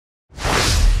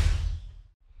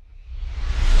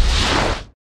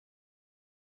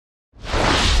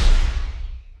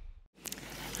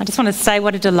I just want to say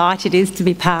what a delight it is to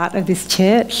be part of this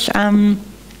church. Paul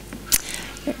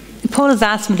has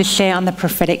asked me to share on the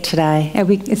prophetic today.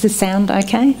 Is the sound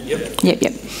okay?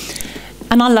 Yep.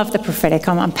 And I love the prophetic.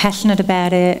 I'm passionate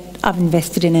about it. I've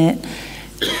invested in it.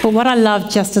 But what I love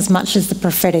just as much as the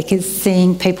prophetic is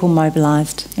seeing people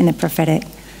mobilised in the prophetic.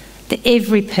 That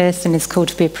every person is called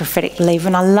to be a prophetic believer.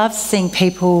 And I love seeing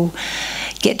people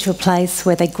get to a place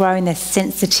where they grow in their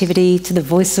sensitivity to the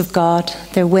voice of God,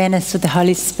 their awareness of the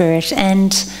Holy Spirit,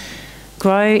 and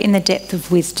grow in the depth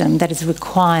of wisdom that is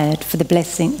required for the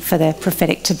blessing, for the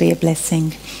prophetic to be a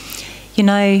blessing. You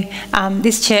know,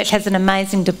 this church has an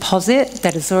amazing deposit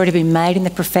that has already been made in the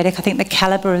prophetic. I think the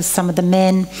calibre of some of the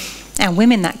men and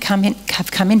women that have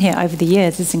come in here over the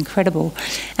years is incredible.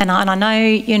 And I know,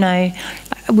 you know,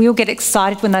 we all get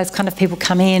excited when those kind of people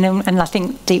come in, and I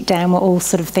think deep down we're all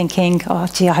sort of thinking, oh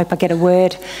gee, I hope I get a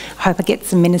word, I hope I get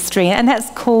some ministry, and that's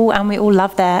cool, and we all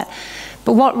love that.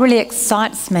 But what really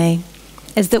excites me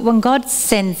is that when God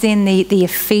sends in the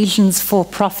Ephesians 4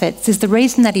 prophets, is the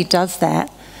reason that he does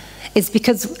that is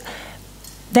because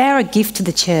they're a gift to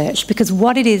the church, because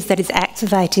what it is that is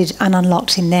activated and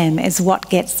unlocked in them is what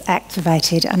gets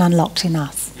activated and unlocked in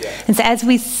us. Yeah. And so as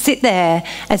we sit there,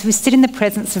 as we sit in the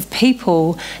presence of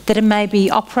people that are maybe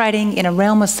operating in a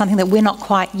realm of something that we're not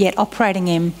quite yet operating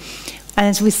in, and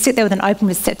as we sit there with an open,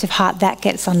 receptive heart, that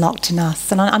gets unlocked in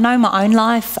us. And I know in my own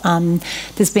life,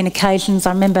 there's been occasions,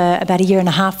 I remember about a year and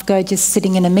a half ago, just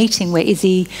sitting in a meeting where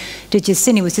Izzy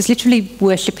Dejasini was just literally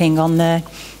worshipping on the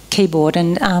keyboard,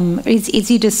 and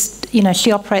Izzy just, you know, she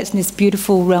operates in this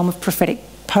beautiful realm of prophetic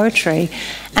poetry,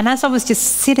 and as I was just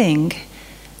sitting,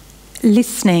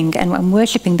 listening and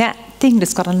worshipping, that thing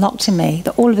just got unlocked in me,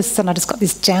 that all of a sudden I just got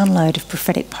this download of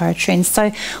prophetic poetry. And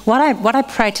so what I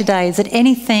pray today is that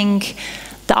anything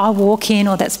that I walk in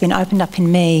or that's been opened up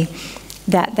in me,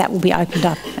 that will be opened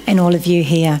up in all of you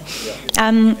here.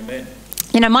 Amen.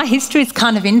 You know, my history is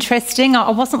kind of interesting.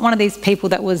 I wasn't one of these people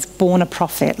that was born a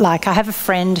prophet. Like, I have a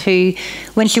friend who,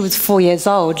 when she was 4 years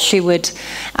old, she would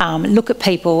look at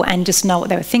people and just know what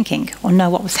they were thinking or know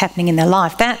what was happening in their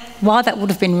life. While that would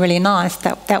have been really nice,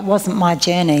 that wasn't my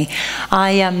journey.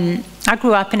 I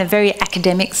grew up in a very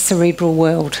academic, cerebral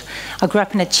world. I grew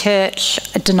up in a church,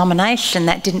 a denomination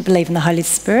that didn't believe in the Holy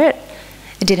Spirit.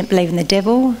 It didn't believe in the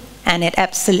devil, and it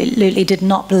absolutely did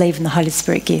not believe in the Holy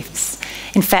Spirit gifts.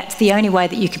 In fact, the only way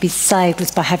that you could be saved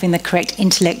was by having the correct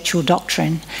intellectual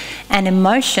doctrine, and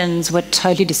emotions were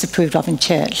totally disapproved of in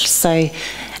church, so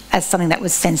as something that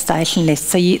was sensationalist.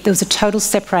 So there was a total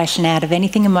separation out of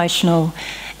anything emotional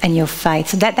and your faith.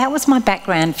 So that was my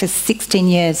background for 16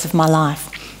 years of my life.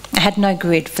 I had no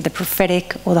grid for the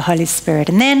prophetic or the Holy Spirit.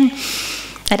 And then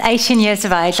at 18 years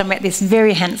of age, I met this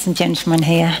very handsome gentleman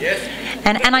here. Yes.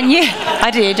 And I knew,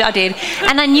 I did.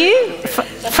 And I knew,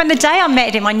 from the day I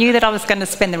met him, I knew that I was going to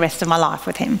spend the rest of my life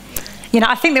with him. You know,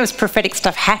 I think there was prophetic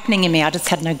stuff happening in me, I just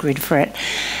had no grid for it.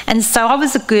 And so I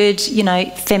was a good, you know,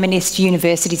 feminist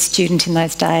university student in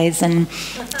those days. And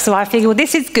so I figured, well,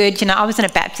 this is good. You know, I was in a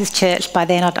Baptist church by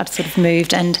then, I'd sort of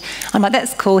moved, and I'm like,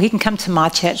 that's cool, he can come to my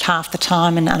church half the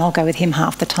time and I'll go with him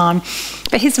half the time.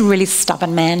 But he's a really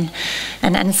stubborn man.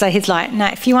 And so he's like, no,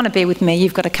 if you want to be with me,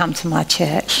 you've got to come to my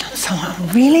church. So I'm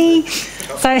like, really?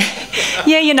 So,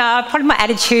 yeah, you know, probably my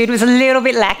attitude was a little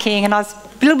bit lacking, and I was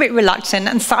a little bit reluctant,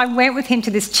 and so I went with him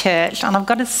to this church, and I've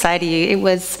got to say to you, it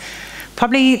was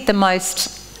probably the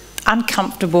most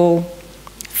uncomfortable,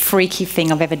 freaky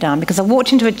thing I've ever done, because I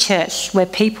walked into a church where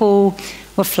people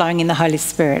were flowing in the Holy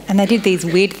Spirit, and they did these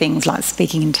weird things like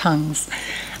speaking in tongues,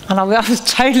 and I was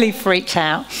totally freaked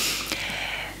out.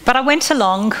 But I went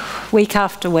along week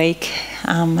after week.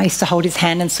 I used to hold his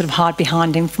hand and sort of hide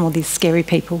behind him from all these scary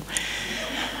people.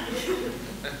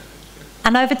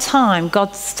 And over time,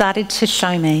 God started to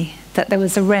show me that there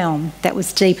was a realm that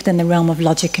was deeper than the realm of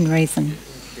logic and reason.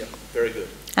 Yeah, very good.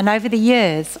 And over the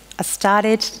years, I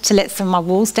started to let some of my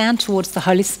walls down towards the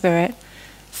Holy Spirit,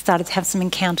 started to have some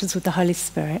encounters with the Holy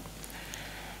Spirit.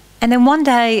 And then one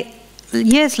day,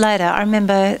 years later, I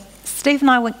remember Steve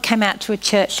and I came out to a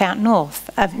church out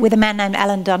north with a man named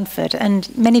Alan Dunford,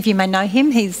 and many of you may know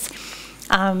him.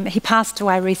 He passed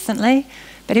away recently,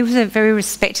 but he was a very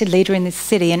respected leader in this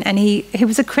city, and he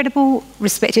was a credible,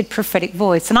 respected prophetic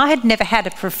voice. And I had never had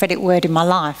a prophetic word in my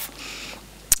life.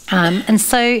 And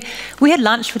so we had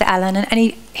lunch with Alan, and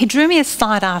he drew me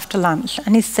aside after lunch,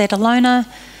 and he said, Ilona,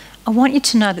 I want you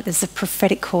to know that there's a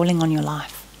prophetic calling on your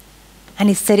life. And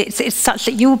he said, it's such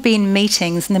that you'll be in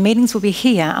meetings, and the meetings will be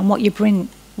here, and what you bring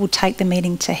will take the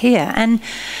meeting to here. And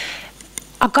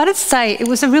I've got to say, it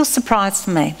was a real surprise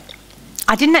for me.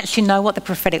 I didn't actually know what the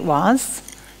prophetic was,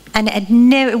 and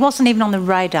it wasn't even on the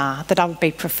radar that I would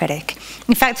be prophetic.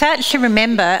 In fact, I actually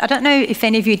remember, I don't know if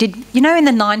any of you did, you know in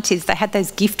the 90s they had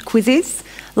those gift quizzes,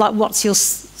 like what's your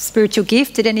spiritual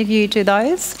gift? Did any of you do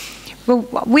those? Well,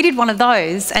 we did one of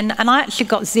those and I actually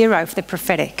got 0 for the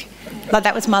prophetic. Like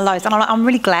that was my lowest. And I'm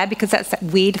really glad because that's that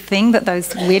weird thing that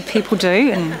those weird people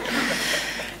do. And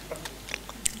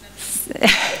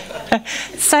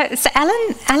so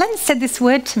Alan said this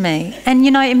word to me and,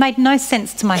 you know, it made no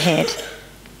sense to my head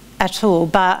at all,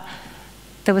 but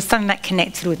there was something that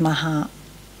connected with my heart.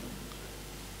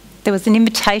 There was an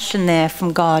invitation there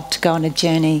from God to go on a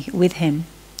journey with him.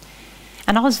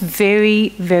 And I was very,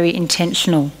 very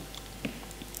intentional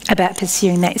about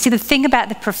pursuing that. See, the thing about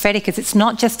the prophetic is it's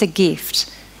not just a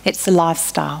gift, it's a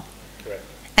lifestyle. Correct.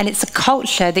 And it's a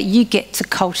culture that you get to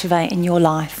cultivate in your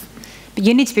life. But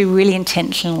you need to be really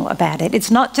intentional about it. It's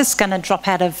not just going to drop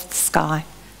out of the sky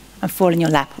and fall in your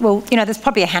lap. Well, you know, there's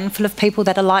probably a handful of people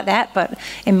that are like that, but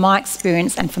in my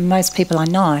experience and for most people I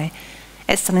know,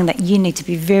 it's something that you need to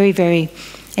be very, very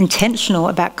intentional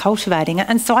about cultivating.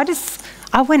 And so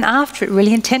I went after it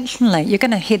really intentionally. You're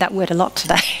going to hear that word a lot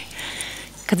today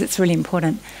because it's really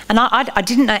important. And I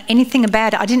didn't know anything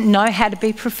about it. I didn't know how to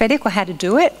be prophetic or how to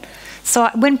do it. So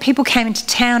when people came into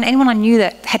town, anyone I knew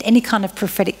that had any kind of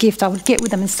prophetic gift, I would get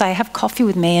with them and say, have coffee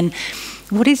with me and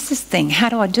what is this thing? How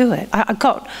do I do it? I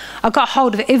got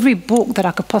hold of every book that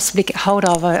I could possibly get hold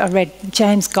of. I read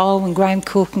James Goll and Graham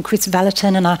Cook and Chris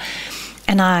Vallotton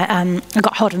and I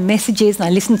got hold of messages and I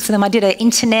listened to them. I did an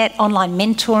internet online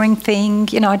mentoring thing.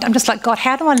 You know, I'm just like, God,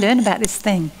 how do I learn about this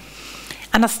thing?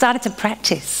 And I started to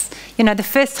practice. You know, the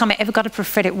first time I ever got a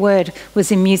prophetic word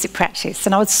was in music practice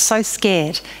and I was so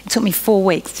scared. It took me 4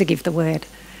 weeks to give the word.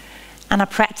 And I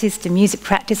practiced in music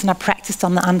practice and I practiced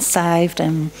on the unsaved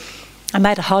and I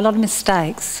made a whole lot of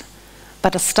mistakes,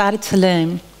 but I started to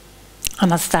learn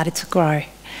and I started to grow.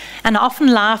 And I often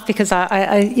laugh because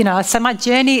so my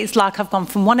journey is like I've gone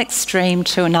from one extreme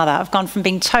to another. I've gone from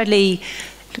being totally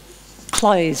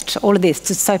closed to all of this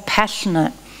to so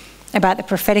passionate about the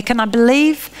prophetic. And I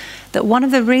believe that one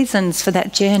of the reasons for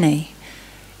that journey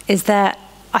is that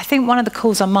I think one of the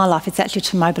calls on my life is actually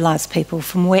to mobilise people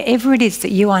from wherever it is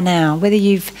that you are now, whether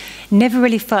you've never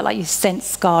really felt like you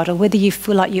sense God or whether you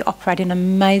feel like you operate in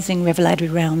amazing revelatory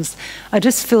realms. I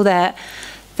just feel that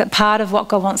part of what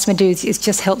God wants me to do is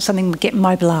just help something get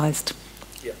mobilised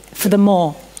for the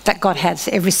more that God has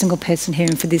for every single person here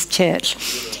and for this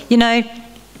church. You know,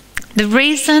 the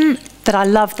reason that I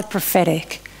love the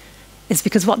prophetic is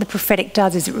because what the prophetic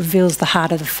does is it reveals the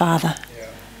heart of the Father.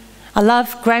 I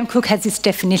love, Graham Cook has this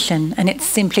definition and it's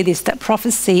simply this, that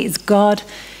prophecy is God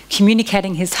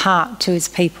communicating his heart to his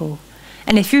people.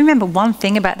 And if you remember one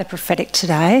thing about the prophetic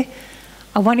today,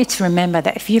 I want you to remember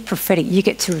that if you're prophetic, you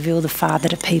get to reveal the Father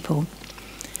to people.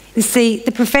 You see,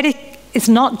 the prophetic is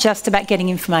not just about getting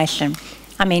information.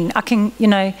 I mean,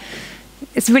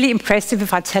 it's really impressive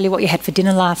if I tell you what you had for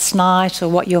dinner last night or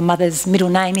what your mother's middle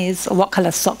name is or what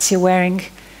colour socks you're wearing.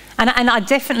 And I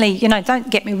definitely,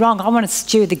 don't get me wrong, I want to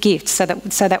steward the gift so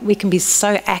that we can be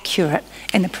so accurate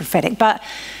in the prophetic. But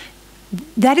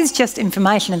that is just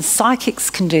information, and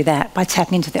psychics can do that by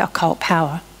tapping into the occult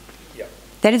power. Yep.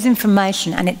 That is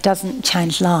information and it doesn't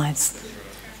change lives.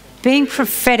 Being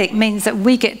prophetic means that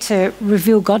we get to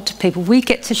reveal God to people. We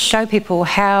get to show people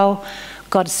how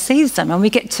God sees them and we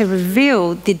get to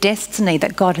reveal the destiny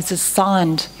that God has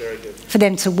assigned for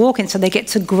them to walk in, so they get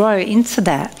to grow into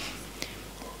that.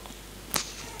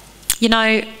 You know,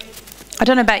 I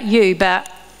don't know about you, but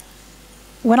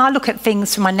when I look at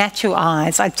things from my natural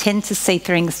eyes, I tend to see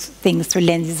things through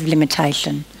lenses of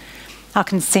limitation. I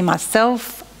can see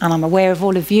myself, and I'm aware of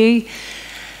all of you.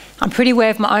 I'm pretty aware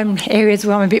of my own areas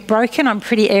where I'm a bit broken. I'm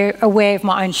pretty aware of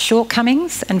my own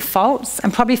shortcomings and faults.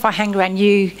 And probably if I hang around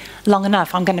you long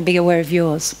enough, I'm going to be aware of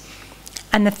yours.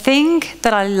 And the thing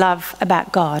that I love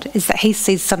about God is that he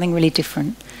sees something really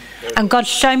different. And God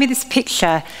showed me this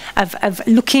picture of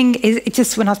looking,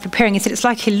 just when I was preparing, he said, it's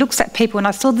like he looks at people, and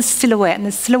I saw the silhouette, and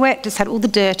the silhouette just had all the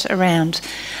dirt around.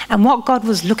 And what God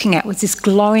was looking at was this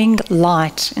glowing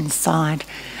light inside.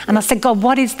 And I said, God,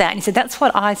 what is that? And he said, that's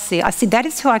what I see. I said, that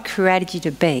is who I created you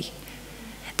to be.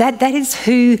 That is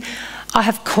who I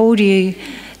have called you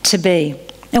to be.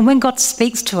 And when God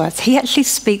speaks to us, he actually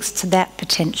speaks to that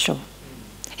potential.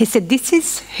 He said, this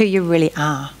is who you really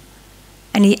are.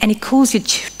 And he calls your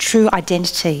true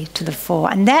identity to the fore.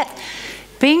 And that,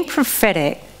 being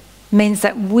prophetic, means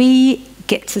that we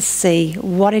get to see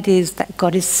what it is that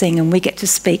God is seeing, and we get to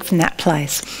speak from that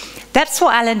place. That's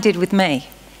what Alan did with me.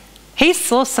 He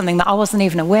saw something that I wasn't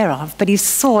even aware of, but he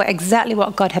saw exactly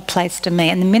what God had placed in me.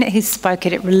 And the minute he spoke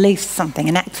it, it released something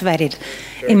and activated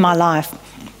in my life.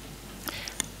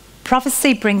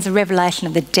 prophecy brings a revelation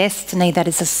of the destiny that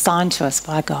is assigned to us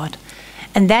by God.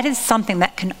 And that is something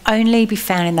that can only be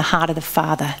found in the heart of the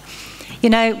Father. You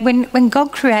know, when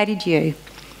God created you,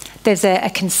 there's a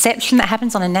conception that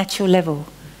happens on a natural level.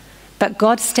 But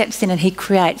God steps in and he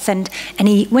creates. And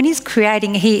when he's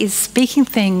creating, he is speaking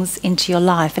things into your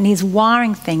life and he's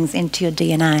wiring things into your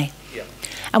DNA. Yeah.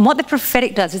 And what the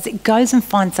prophetic does is it goes and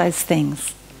finds those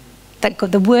things, that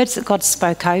God, the words that God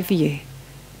spoke over you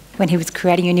when he was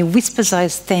creating you, and he whispers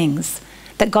those things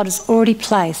that God has already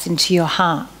placed into your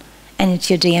heart and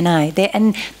into your DNA.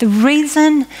 And the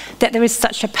reason that there is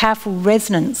such a powerful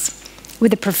resonance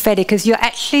with the prophetic is you're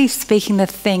actually speaking the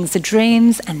things, the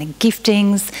dreams and the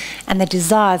giftings and the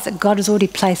desires that God has already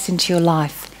placed into your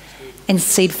life in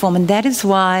seed form. And that is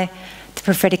why the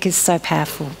prophetic is so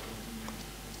powerful.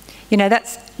 You know,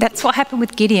 that's what happened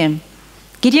with Gideon.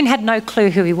 Gideon had no clue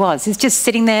who he was. He's just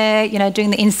sitting there, you know, doing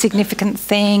the insignificant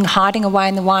thing, hiding away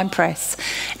in the winepress.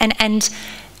 And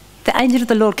the angel of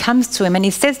the Lord comes to him and he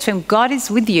says to him, God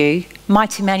is with you,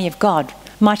 mighty man of God,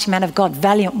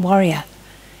 valiant warrior.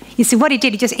 You see, what he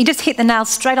did, he just hit the nail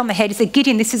straight on the head. He said,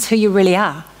 Gideon, this is who you really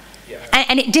are. Yeah.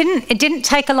 And it didn't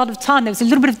take a lot of time. There was a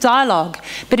little bit of dialogue,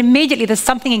 but immediately there's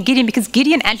something in Gideon, because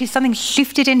Gideon actually, something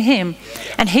shifted in him,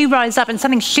 and he rose up and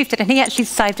something shifted and he actually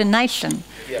saved a nation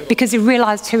because he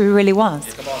realised who he really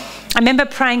was. I remember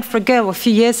praying for a girl a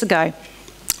few years ago.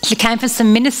 She came for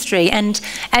some ministry, and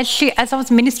as I was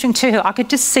ministering to her, I could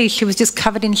just see she was just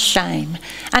covered in shame.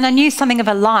 And I knew something of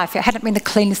her life. It hadn't been the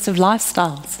cleanest of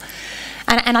lifestyles.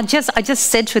 And I just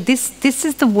said to her, this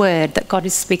is the word that God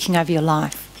is speaking over your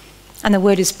life. And the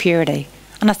word is purity.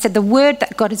 And I said, the word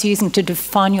that God is using to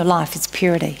define your life is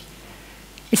purity.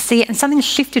 You see, and something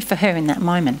shifted for her in that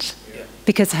moment,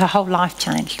 because her whole life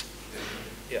changed.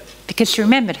 Because she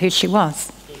remembered who she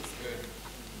was.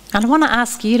 And I want to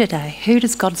ask you today, who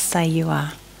does God say you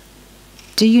are?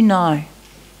 Do you know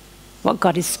what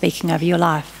God is speaking over your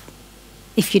life?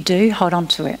 If you do, hold on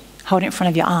to it. Hold it in front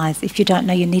of your eyes. If you don't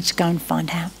know, you need to go and find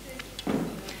out.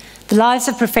 The lives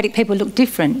of prophetic people look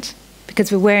different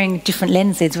because we're wearing different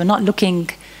lenses. We're not looking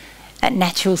at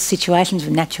natural situations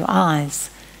with natural eyes,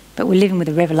 but we're living with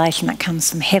a revelation that comes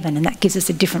from heaven, and that gives us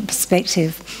a different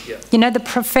perspective. Yeah. You know, the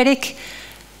prophetic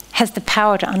has the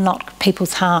power to unlock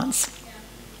people's hearts.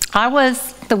 I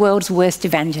was the world's worst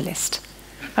evangelist.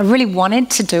 I really wanted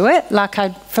to do it. Like, I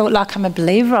felt like I'm a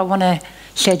believer. I want to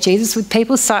share Jesus with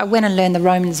people. So I went and learned the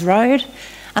Romans Road,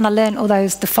 and I learned all the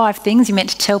 5 things you're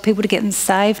meant to tell people to get them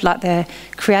saved, like the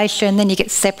creation, then you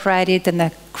get separated, then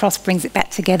the cross brings it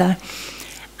back together.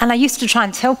 And I used to try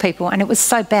and tell people, and it was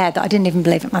so bad that I didn't even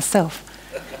believe it myself.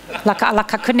 Like I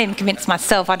couldn't even convince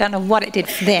myself. I don't know what it did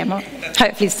for them.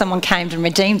 Hopefully someone came and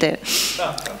redeemed it.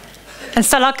 And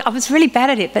so I was really bad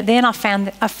at it, but then I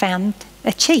found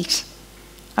a cheat.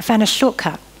 I found a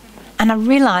shortcut. And I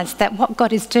realised that what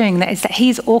God is doing is that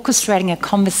he's orchestrating a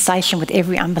conversation with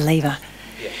every unbeliever.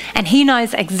 And he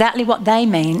knows exactly what they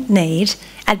need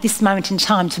at this moment in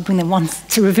time to bring them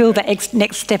to reveal the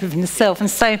next step of himself. And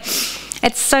so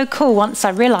it's so cool once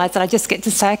I realise that I just get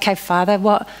to say, okay, Father,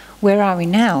 where are we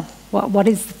now? What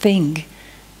is the thing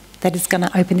that is going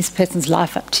to open this person's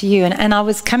life up to you? And I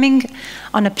was coming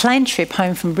on a plane trip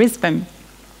home from Brisbane,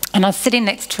 and I was sitting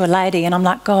next to a lady, and I'm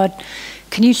like, God,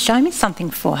 can you show me something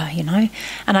for her, you know?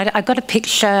 And I got a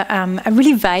picture, a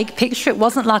really vague picture. It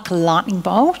wasn't like a lightning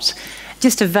bolt,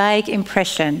 just a vague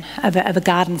impression of a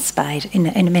garden spade in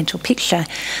a mental picture.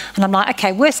 And I'm like,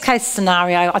 okay, worst case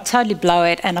scenario, I totally blow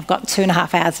it and I've got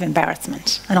 2.5 hours of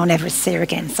embarrassment and I'll never see her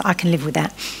again, so I can live with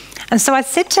that. And so I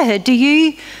said to her,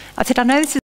 I said, I know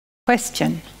this is a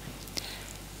question,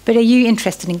 but are you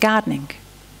interested in gardening?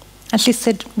 And she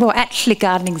said, well, actually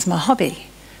gardening is my hobby.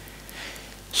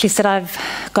 She said, I've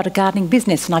got a gardening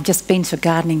business and I've just been to a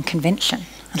gardening convention.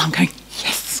 And I'm going,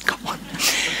 yes, come on.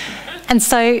 And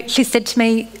so she said to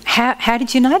me, how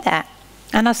did you know that?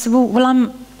 And I said, well,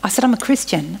 I'm a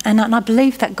Christian, and I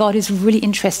believe that God is really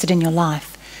interested in your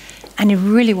life and he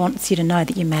really wants you to know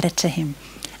that you matter to him.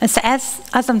 And so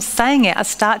as I'm saying it, I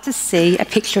start to see a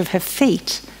picture of her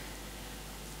feet.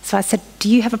 So I said, do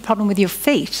you have a problem with your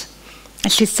feet?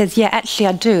 And she says, yeah, actually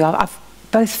I do.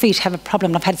 Both feet have a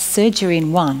problem. I've had surgery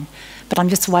in one, but I'm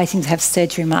just waiting to have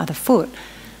surgery in my other foot.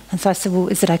 And so I said, well,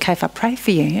 is it okay if I pray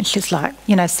for you? And she's like,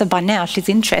 you know, so by now she's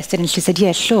interested. And she said,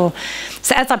 yeah, sure.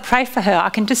 So as I pray for her, I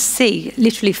can just see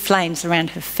literally flames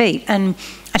around her feet. And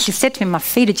she said to me, my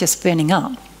feet are just burning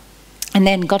up. And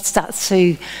then God starts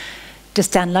to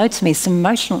just download to me some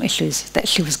emotional issues that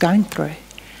she was going through.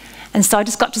 And so I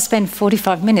just got to spend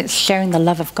 45 minutes sharing the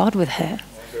love of God with her.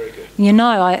 You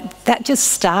know, that just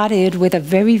started with a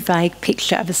very vague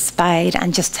picture of a spade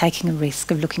and just taking a risk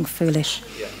of looking foolish.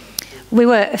 Yeah. We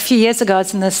were, a few years ago, I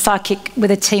was with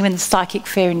a team in the psychic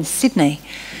fair in Sydney,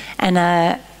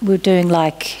 and we were doing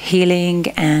like healing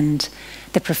and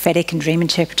the prophetic and dream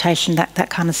interpretation, that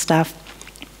kind of stuff.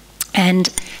 And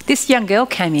this young girl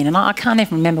came in, and I can't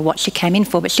even remember what she came in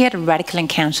for, but she had a radical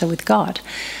encounter with God.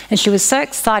 And she was so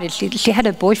excited. She had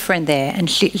her boyfriend there, and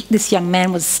this young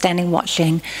man was standing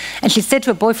watching. And she said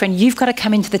to her boyfriend, "You've got to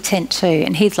come into the tent too."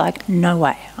 And he's like, "No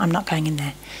way, I'm not going in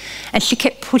there." And she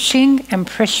kept pushing and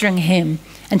pressuring him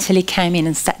until he came in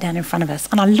and sat down in front of us.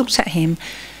 And I looked at him,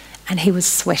 and he was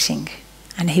sweating,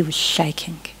 and he was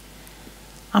shaking.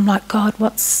 I'm like, "God,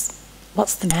 what's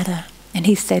the matter?" And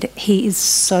he said he is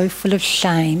so full of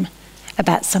shame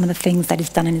about some of the things that he's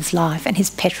done in his life, and he's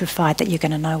petrified that you're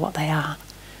going to know what they are.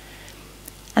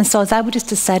 And so I was able just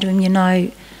to say to him, you know,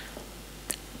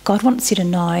 God wants you to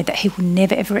know that he will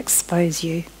never ever expose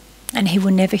you, and he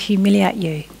will never humiliate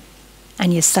you,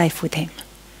 and you're safe with him.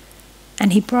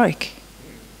 And he broke.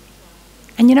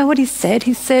 And you know what he said?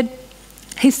 He said,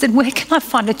 "Where can I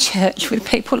find a church with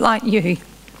people like you?"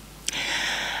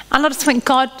 And I just went,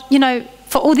 "God, you know,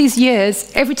 for all these years,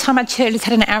 every time our church has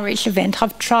had an outreach event,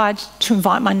 I've tried to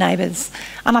invite my neighbours.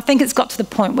 And I think it's got to the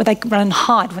point where they run and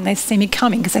hide when they see me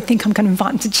coming because they think I'm going to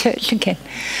invite them to church again.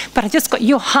 But I just got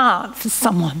your heart for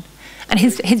someone. And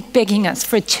he's begging us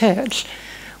for a church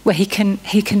where he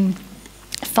can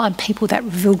find people that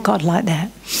reveal God like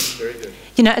that." Very good.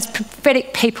 You know, as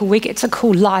prophetic people, we get to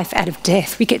call life out of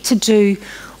death. We get to do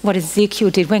what Ezekiel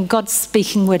did. When God's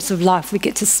speaking words of life, we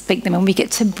get to speak them, and we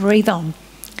get to breathe on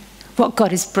what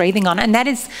God is breathing on. And that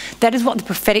is what the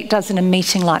prophetic does in a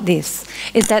meeting like this,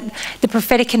 is that the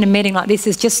prophetic in a meeting like this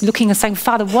is just looking and saying,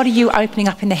 "Father, what are you opening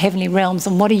up in the heavenly realms,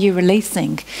 and what are you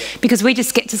releasing?" Because we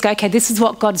just get to go, okay, this is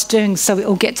what God's doing, so we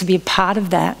all get to be a part of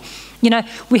that. You know,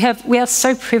 we are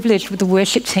so privileged with the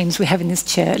worship teams we have in this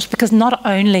church, because not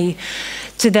only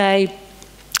do they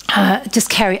just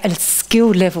carry a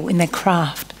skill level in their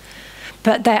craft,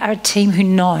 but they are a team who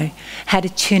know how to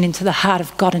tune into the heart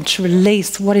of God and to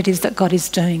release what it is that God is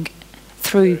doing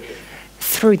through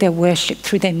their worship,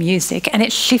 through their music, and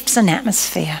it shifts an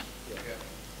atmosphere.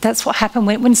 That's what happened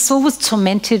when Saul was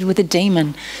tormented with a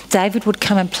demon. David would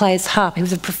come and play his harp. He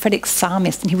was a prophetic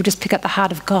psalmist, and he would just pick up the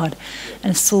heart of God,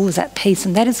 and Saul was at peace.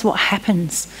 And that is what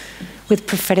happens with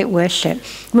prophetic worship.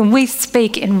 When we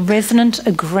speak in resonant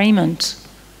agreement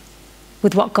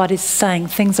with what God is saying,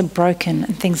 things are broken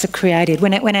and things are created.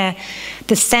 When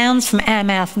the sounds from our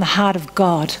mouth and the heart of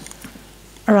God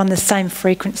are on the same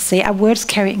frequency, our words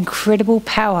carry incredible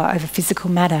power over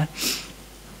physical matter.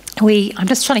 I'm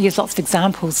just trying to use lots of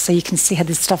examples so you can see how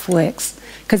this stuff works,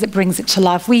 because it brings it to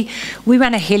life. We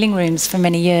ran a healing rooms for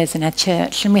many years in our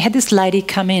church, and we had this lady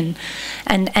come in,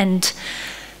 and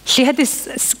she had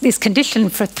this condition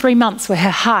for 3 months where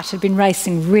her heart had been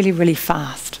racing really, really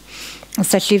fast. And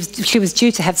so she was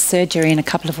due to have surgery in a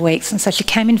couple of weeks, and so she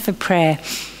came in for prayer.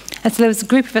 And so there was a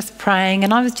group of us praying,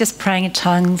 and I was just praying in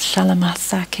tongues. And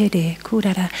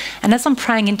as I'm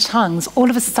praying in tongues, all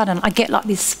of a sudden I get like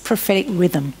this prophetic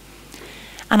rhythm.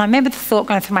 And I remember the thought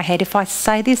going through my head, if I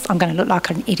say this, I'm going to look like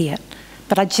an idiot.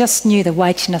 But I just knew the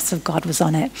weightiness of God was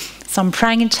on it. So I'm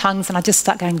praying in tongues, and I just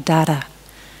start going da-da,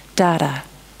 da-da,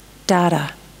 da-da,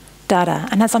 da-da.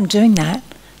 And as I'm doing that,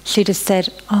 she just said,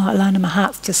 "Oh, Ilona, my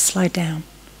heart's just slowed down."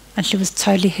 And she was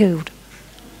totally healed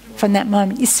from that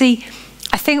moment. You see,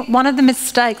 I think one of the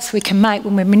mistakes we can make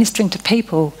when we're ministering to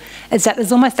people is that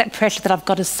there's almost that pressure that I've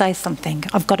got to say something,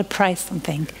 I've got to pray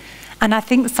something. And I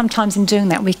think sometimes in doing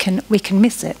that we can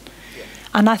miss it.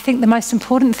 And I think the most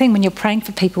important thing when you're praying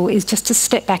for people is just to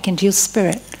step back into your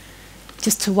spirit,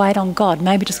 just to wait on God,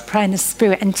 maybe just pray in the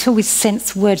spirit until we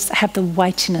sense words that have the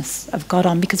weightiness of God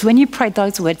on. Because when you pray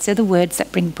those words, they're the words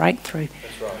that bring breakthrough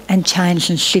and change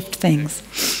and shift things.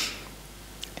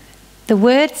 The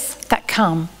words that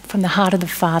come from the heart of the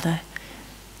Father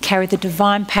carry the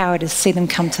divine power to see them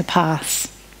come to pass.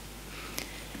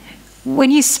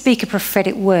 When you speak a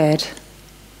prophetic word,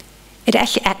 it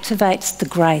actually activates the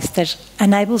grace that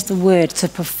enables the word to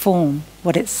perform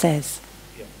what it says.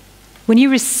 When you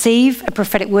receive a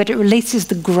prophetic word, it releases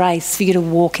the grace for you to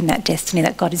walk in that destiny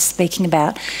that God is speaking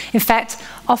about. In fact,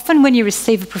 often when you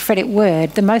receive a prophetic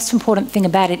word, the most important thing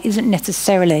about it isn't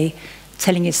necessarily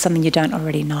telling you something you don't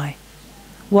already know.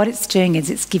 What it's doing is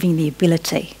it's giving the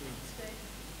ability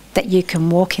that you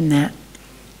can walk in that.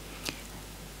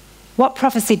 What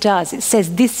prophecy does, it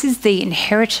says this is the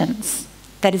inheritance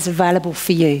that is available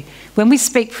for you. When we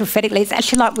speak prophetically, it's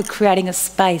actually like we're creating a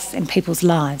space in people's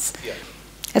lives. Yeah.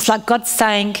 It's like God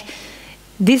saying,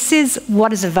 This is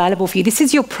what is available for you. This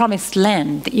is your promised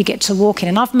land that you get to walk in.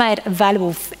 And I've made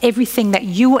available everything that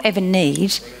you will ever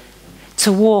need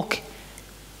to walk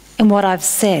in what I've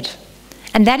said.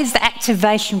 And that is the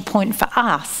activation point for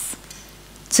us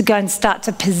to go and start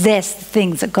to possess the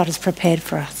things that God has prepared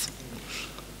for us.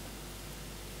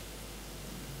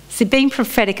 See, being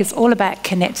prophetic is all about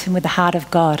connecting with the heart of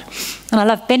God. And I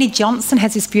love Benny Johnson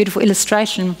has this beautiful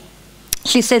illustration.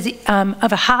 She says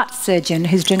of a heart surgeon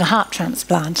who's doing a heart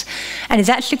transplant, and he's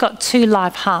actually got two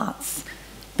live hearts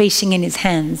beating in his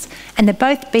hands, and they're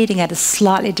both beating at a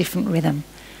slightly different rhythm.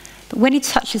 But when he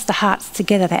touches the hearts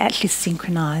together, they actually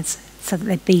synchronise so that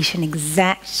they beat in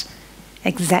exact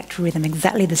rhythm,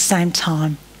 exactly the same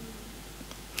time.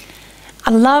 I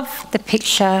love the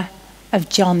picture of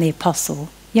John the Apostle.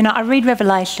 You know, I read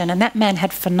Revelation, and that man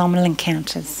had phenomenal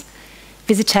encounters,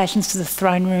 visitations to the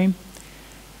throne room,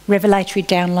 revelatory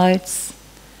downloads,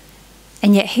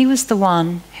 and yet he was the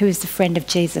one who was the friend of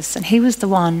Jesus, and he was the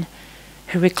one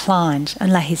who reclined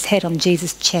and lay his head on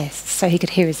Jesus' chest so he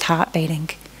could hear his heart beating.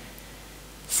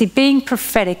 See, being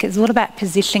prophetic is all about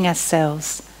positioning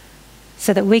ourselves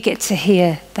so that we get to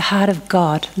hear the heart of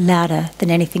God louder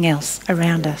than anything else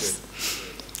around us.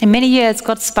 In many years,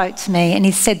 God spoke to me and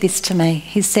he said this to me.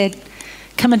 He said,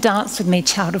 "Come and dance with me,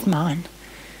 child of mine.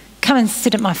 Come and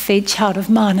sit at my feet, child of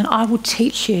mine, and I will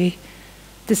teach you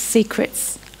the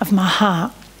secrets of my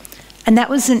heart." And that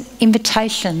was an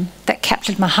invitation that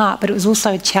captured my heart, but it was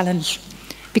also a challenge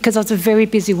because I was a very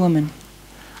busy woman.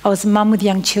 I was a mum with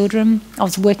young children. I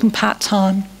was working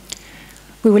part-time.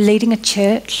 We were leading a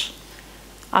church.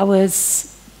 I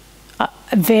was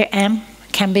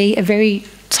can be a very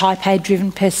type A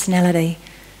driven personality.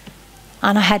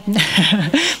 And I had,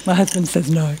 my husband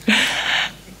says no.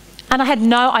 And I had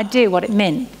no idea what it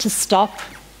meant to stop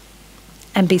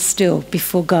and be still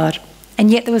before God. And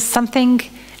yet there was something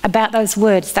about those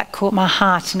words that caught my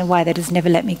heart in a way that has never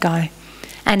let me go.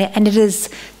 And it has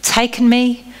taken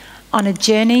me on a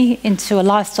journey into a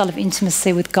lifestyle of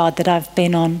intimacy with God that I've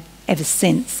been on ever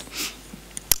since.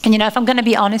 And you know, if I'm going to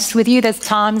be honest with you, there's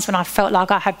times when I felt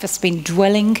like I have just been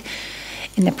dwelling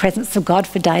in the presence of God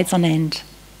for days on end.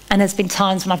 And there's been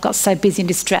times when I've got so busy and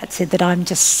distracted that I'm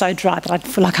just so dry that I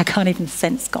feel like I can't even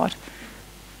sense God.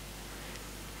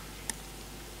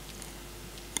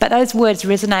 But those words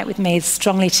resonate with me as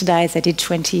strongly today as they did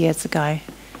 20 years ago.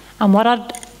 And what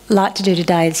I'd like to do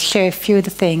today is share a few of the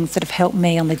things that have helped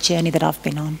me on the journey that I've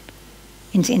been on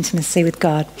into intimacy with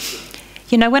God.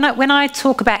 You know, when I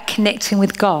talk about connecting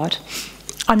with God,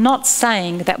 I'm not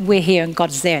saying that we're here and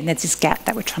God's there and there's this gap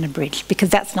that we're trying to bridge, because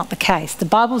that's not the case. The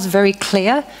Bible's very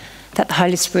clear that the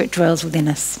Holy Spirit dwells within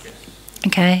us.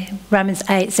 Okay? Romans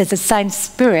 8 says the same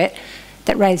Spirit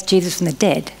that raised Jesus from the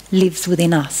dead lives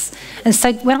within us. And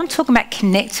so when I'm talking about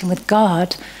connecting with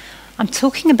God, I'm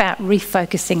talking about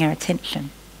refocusing our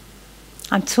attention.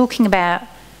 I'm talking about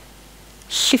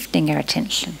shifting our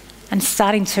attention and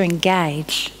starting to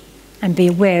engage and be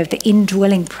aware of the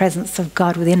indwelling presence of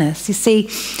God within us. You see,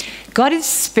 God is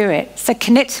spirit, so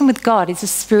connecting with God is a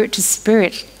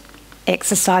spirit-to-spirit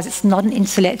exercise. It's not an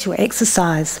intellectual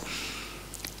exercise.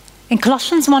 In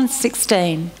Colossians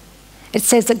 1:16, it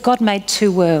says that God made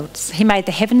two worlds. He made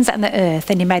the heavens and the earth,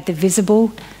 and he made the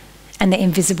visible and the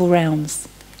invisible realms.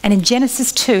 And in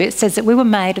Genesis 2, it says that we were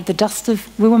made of the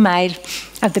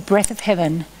breath of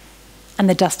heaven and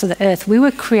the dust of the earth. We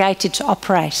were created to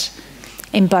operate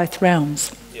in both realms.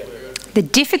 The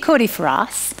difficulty for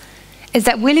us is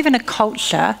that we live in a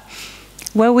culture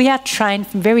where we are trained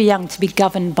from very young to be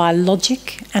governed by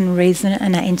logic and reason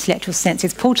and our intellectual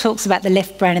senses. Paul talks about the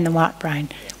left brain and the right brain.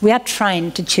 We are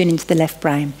trained to tune into the left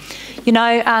brain. You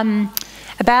know,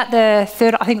 about the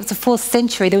I think it was the 4th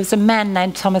century, there was a man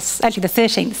named Thomas, actually the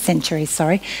 13th century,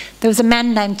 sorry, there was a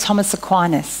man named Thomas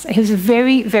Aquinas. He was a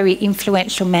very, very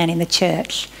influential man in the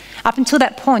church. Up until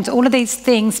that point, all of these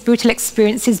things, spiritual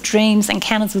experiences, dreams,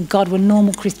 encounters with God, were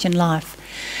normal Christian life.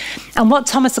 And what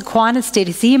Thomas Aquinas did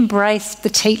is he embraced the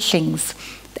teachings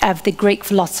of the Greek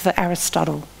philosopher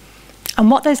Aristotle. And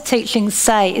what those teachings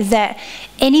say is that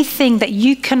anything that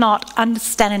you cannot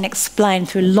understand and explain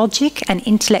through logic and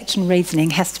intellect and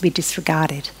reasoning has to be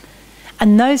disregarded.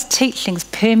 And those teachings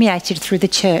permeated through the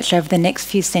church over the next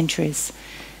few centuries,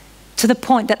 to the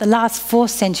point that the last 4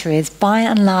 centuries, by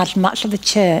and large, much of the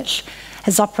church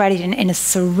has operated in a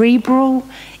cerebral,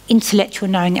 intellectual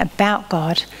knowing about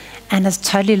God, and has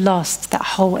totally lost that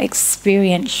whole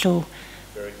experiential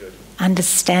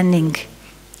understanding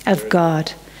of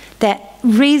God. That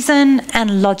reason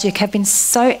and logic have been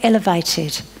so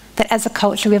elevated that as a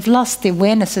culture we've lost the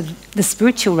awareness of the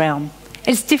spiritual realm.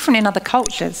 It's different in other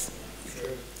cultures.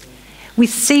 We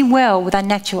see well with our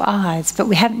natural eyes, but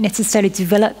we haven't necessarily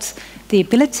developed the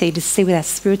ability to see with our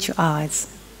spiritual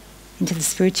eyes into the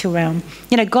spiritual realm.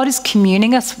 You know, God is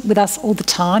communing with us all the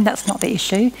time. That's not the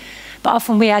issue. But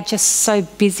often we are just so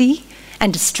busy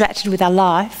and distracted with our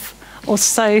life, or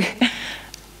so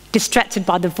distracted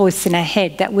by the voice in our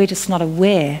head that we're just not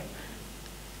aware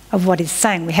of what He's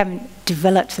saying. We haven't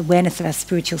developed awareness of our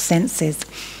spiritual senses.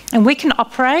 And we can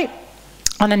operate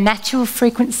on a natural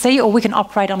frequency, or we can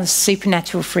operate on a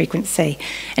supernatural frequency.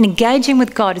 And engaging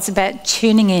with God is about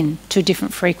tuning in to a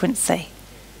different frequency,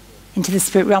 into the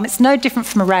spirit realm. It's no different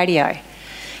from a radio.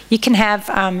 You can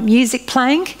have music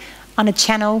playing on a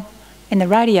channel in the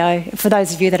radio, for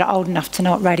those of you that are old enough to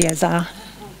know what radios are,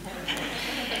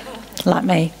 like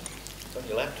me. It's on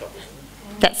your laptop, isn't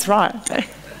it? That's right.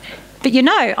 But you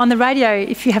know, on the radio,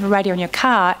 if you have a radio in your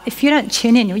car, if you don't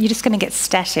tune in, you're just going to get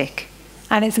static.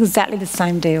 And it's exactly the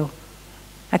same deal.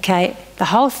 Okay? The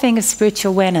whole thing of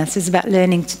spiritual awareness is about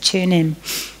learning to tune in.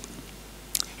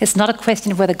 It's not a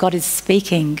question of whether God is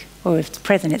speaking or if it's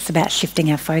present, it's about shifting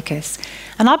our focus.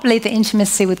 And I believe that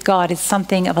intimacy with God is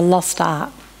something of a lost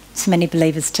art to many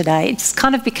believers today. It just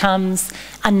kind of becomes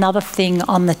another thing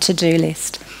on the to-do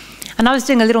list. And I was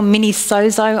doing a little mini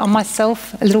sozo on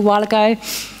myself a little while ago,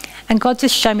 and God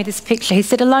just showed me this picture. He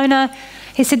said, Ilona,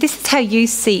 he said, this is how you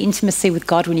see intimacy with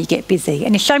God when you get busy.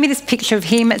 And he showed me this picture of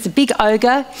him as a big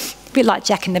ogre, a bit like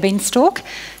Jack and the Beanstalk,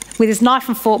 with his knife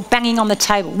and fork banging on the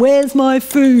table. Where's my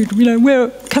food? You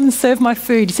know, come and serve my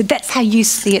food. He said, that's how you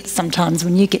see it sometimes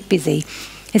when you get busy.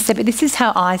 He said, but this is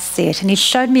how I see it. And he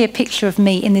showed me a picture of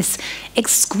me in this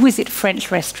exquisite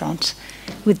French restaurant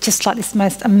with just like this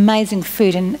most amazing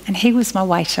food. And he was my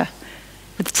waiter,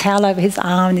 with a towel over his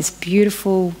arm and this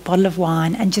beautiful bottle of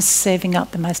wine, and just serving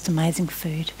up the most amazing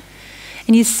food.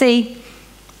 And you see,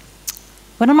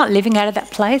 when I'm not living out of that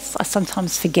place, I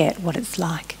sometimes forget what it's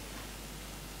like.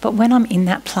 But when I'm in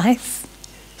that place,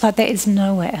 like there is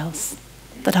nowhere else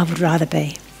that I would rather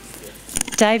be.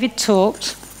 David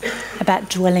talked about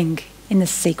dwelling in the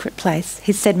secret place.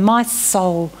 He said, my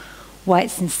soul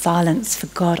waits in silence for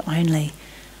God only.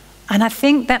 And I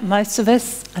think that most of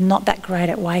us are not that great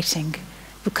at waiting.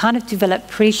 We've kind of developed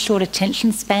pretty short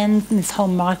attention spans in this whole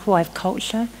microwave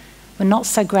culture. We're not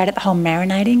so great at the whole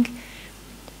marinating.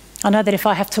 I know that if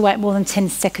I have to wait more than 10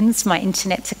 seconds for my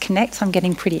internet to connect, I'm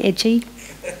getting pretty edgy.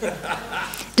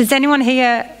 Does anyone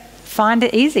here find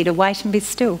it easy to wait and be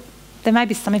still? There may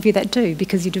be some of you that do,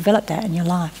 because you developed that in your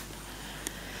life.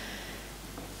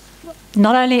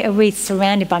 Not only are we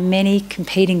surrounded by many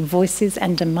competing voices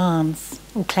and demands,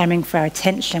 all clamouring for our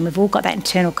attention, we've all got that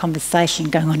internal conversation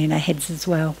going on in our heads as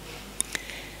well.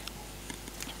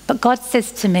 But God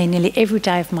says to me nearly every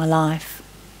day of my life,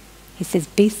 He says,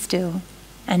 be still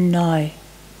and know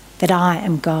that I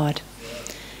am God.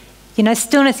 You know,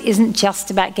 stillness isn't just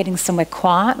about getting somewhere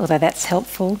quiet, although that's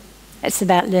helpful. It's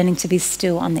about learning to be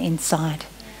still on the inside.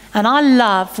 And I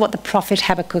love what the prophet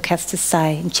Habakkuk has to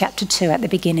say in chapter 2 at the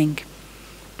beginning.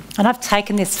 And I've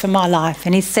taken this for my life.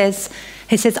 And he says,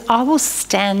 I will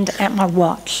stand at my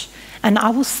watch, and I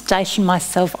will station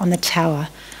myself on the tower,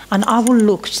 and I will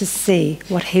look to see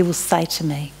what he will say to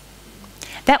me.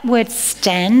 That word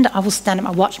stand, I will stand at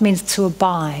my watch, means to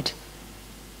abide,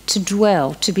 to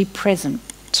dwell, to be present,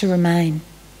 to remain.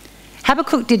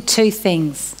 Habakkuk did two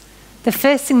things. The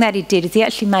first thing that he did is he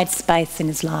actually made space in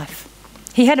his life.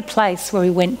 He had a place where he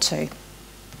went to,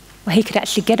 where he could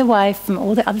actually get away from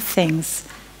all the other things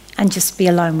and just be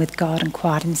alone with God and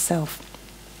quiet himself.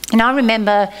 And I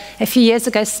remember a few years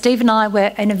ago, Steve and I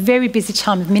were in a very busy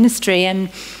time of ministry, and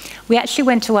we actually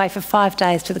went away for 5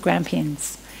 days to the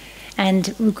Grampians.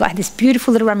 And we got this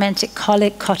beautiful little romantic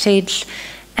cottage,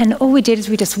 and all we did is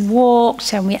we just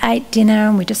walked and we ate dinner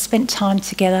and we just spent time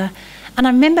together. And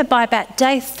I remember by about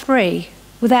day 3,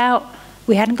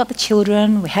 we hadn't got the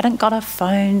children, we hadn't got our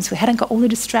phones, we hadn't got all the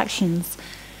distractions.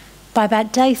 By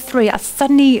about day 3, I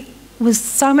suddenly was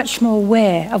so much more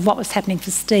aware of what was happening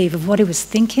for Steve, of what he was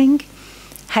thinking,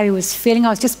 how he was feeling. I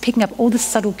was just picking up all the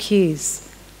subtle cues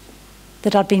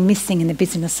that I'd been missing in the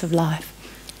busyness of life.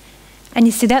 And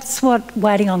you see, that's what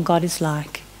waiting on God is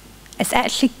like. It's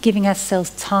actually giving ourselves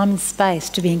time and space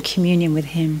to be in communion with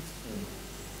him.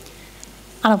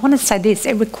 And I want to say this,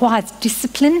 it requires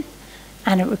discipline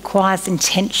and it requires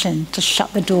intention to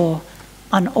shut the door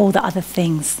on all the other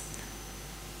things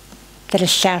that are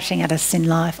shouting at us in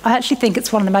life. I actually think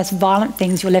it's one of the most violent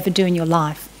things you'll ever do in your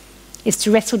life, is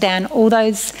to wrestle down all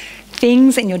those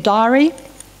things in your diary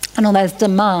and all those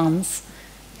demands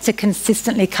to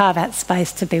consistently carve out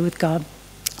space to be with God.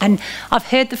 And I've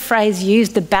heard the phrase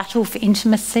used, the battle for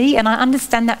intimacy, and I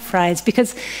understand that phrase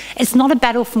because it's not a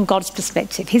battle from God's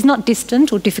perspective. He's not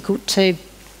distant or difficult to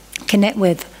connect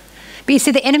with. But you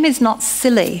see, the enemy is not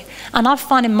silly. And I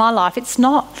find in my life it's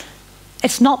not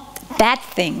bad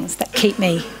things that keep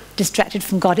me distracted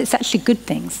from God. It's actually good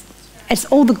things. It's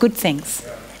all the good things.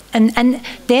 And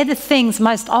they're the things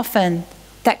most often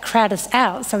that crowd us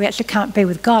out, so we actually can't be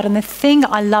with God. And the thing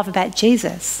I love about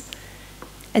Jesus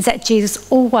is that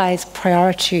Jesus always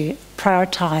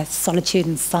prioritised solitude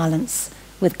and silence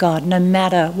with God, no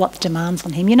matter what the demands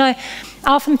on him. You know,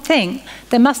 I often think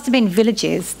there must have been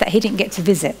villages that he didn't get to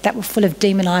visit that were full of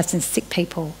demonised and sick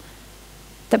people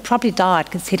that probably died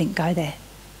because he didn't go there.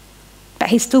 But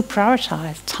he still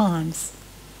prioritised times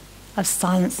of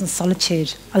silence and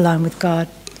solitude alone with God.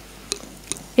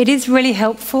 It is really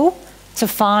helpful to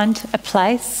find a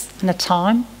place and a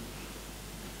time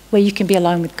where you can be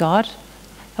alone with God,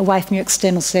 away from your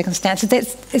external circumstances.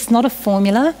 It's not a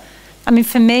formula. I mean,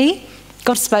 for me,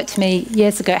 God spoke to me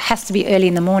years ago, it has to be early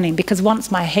in the morning because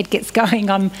once my head gets going,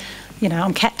 I'm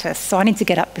cactus. So I need to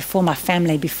get up before my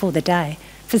family, before the day.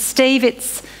 For Steve,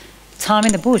 it's time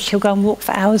in the bush. He'll go and walk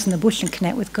for hours in the bush and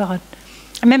connect with God.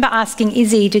 I remember asking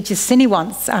Izzy to just sing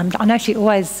once. I know she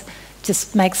always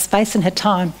just makes space in her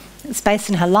time, space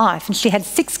in her life. And she had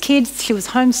 6 kids. She was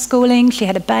homeschooling. She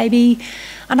had a baby.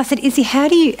 And I said, Izzy, how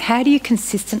do you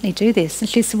consistently do this? And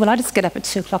she said, well, I just get up at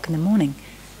 2 o'clock in the morning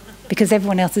because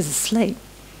everyone else is asleep.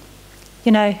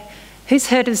 You know, who's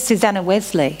heard of Susanna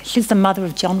Wesley? She's the mother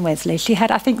of John Wesley. She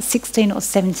had, I think, 16 or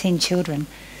 17 children.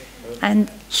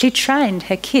 And she trained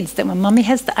her kids that when mummy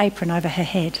has the apron over her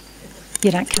head,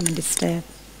 you don't come and disturb.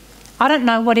 I don't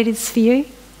know what it is for you.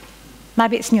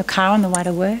 Maybe it's in your car on the way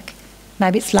to work.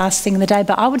 Maybe it's last thing in the day.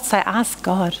 But I would say ask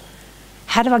God,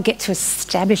 how do I get to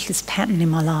establish this pattern in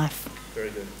my life? Very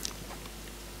good.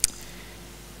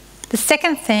 The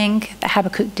second thing that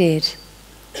Habakkuk did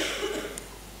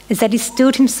is that he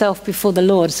stilled himself before the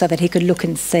Lord so that he could look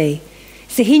and see.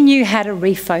 So he knew how to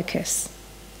refocus.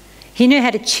 He knew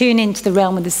how to tune into the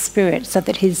realm of the Spirit so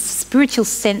that his spiritual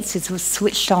senses were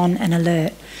switched on and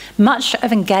alert. Much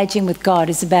of engaging with God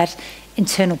is about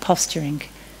internal posturing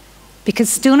because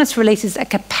stillness releases a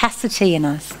capacity in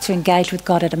us to engage with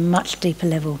God at a much deeper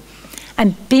level.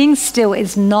 And being still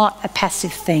is not a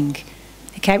passive thing.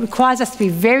 Okay, it requires us to be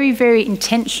very, very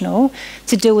intentional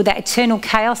to deal with that eternal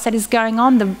chaos that is going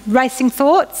on, the racing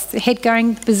thoughts, the head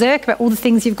going berserk about all the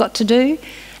things you've got to do,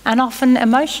 and often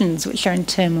emotions which are in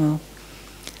turmoil.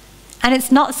 And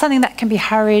it's not something that can be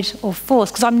hurried or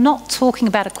forced, because I'm not talking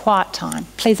about a quiet time.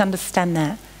 Please understand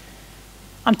that.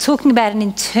 I'm talking about an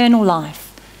internal life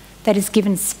that is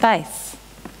given space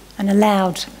and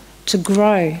allowed to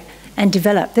grow and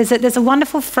develop. There's a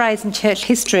wonderful phrase in church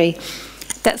history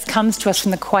that comes to us from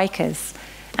the Quakers,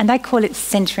 and they call it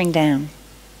centering down.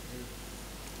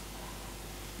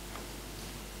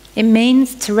 It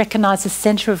means to recognise the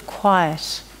centre of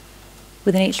quiet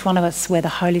within each one of us where the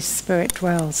Holy Spirit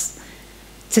dwells,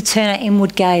 to turn our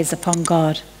inward gaze upon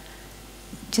God,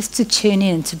 just to tune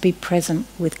in, to be present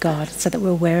with God so that we're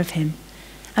aware of him.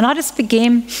 And I just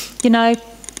begin,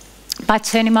 by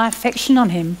turning my affection on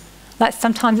him. Like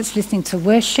sometimes it's listening to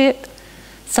worship,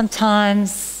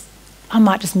 sometimes I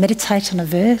might just meditate on a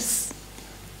verse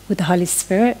with the Holy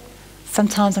Spirit.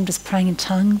 Sometimes I'm just praying in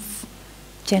tongues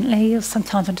gently, or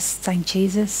sometimes I'm just saying,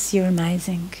 Jesus, you're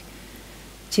amazing.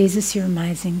 Jesus, you're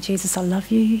amazing. Jesus, I love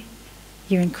you.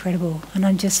 You're incredible. And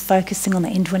I'm just focusing on the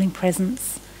indwelling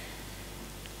presence.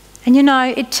 And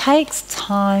it takes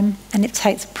time and it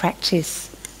takes practice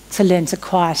to learn to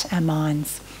quiet our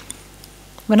minds.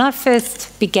 When I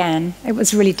first began, it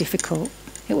was really difficult.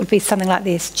 It would be something like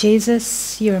this: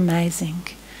 Jesus, you're amazing.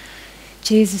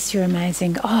 Jesus, you're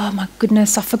amazing. Oh my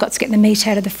goodness, I forgot to get the meat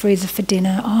out of the freezer for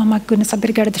dinner. Oh my goodness, I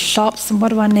better go to the shops, and what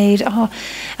do I need? Oh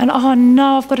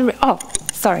no, I've got to...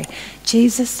 sorry.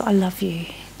 Jesus, I love you.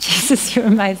 Jesus, you're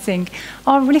amazing.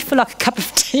 Oh, I really feel like a cup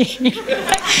of tea.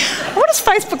 What does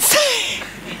Facebook say?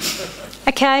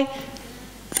 Okay?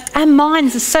 Our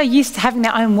minds are so used to having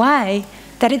their own way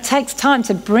that it takes time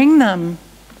to bring them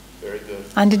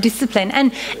under discipline.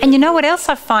 And you know what else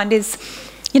I find is,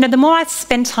 the more I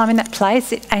spend time in that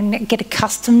place and get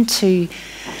accustomed to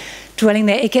dwelling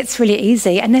there, it gets really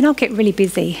easy. And then I'll get really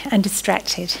busy and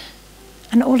distracted.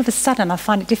 And all of a sudden I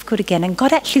find it difficult again. And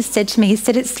God actually said to me, he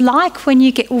said, it's like when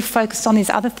you get all focused on these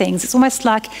other things, it's almost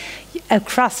like a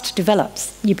crust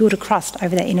develops. You build a crust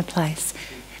over that inner place.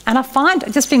 And I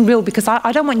find, just being real, because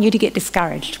I don't want you to get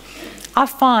discouraged. I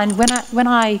find when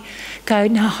I go,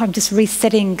 no, I'm just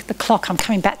resetting the clock, I'm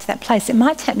coming back to that place, it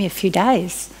might take me a few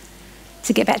days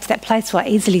to get back to that place where I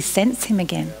easily sense him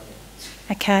again.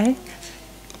 okay?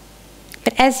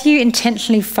 But as you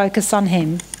intentionally focus on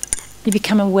him, you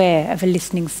become aware of a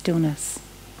listening stillness.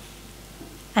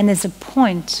 And there's a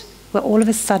point where all of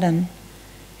a sudden,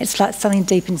 it's like something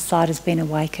deep inside has been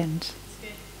awakened.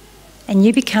 And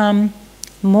you become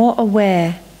more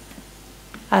aware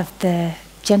of the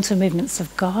gentle movements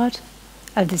of God,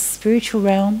 of the spiritual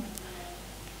realm,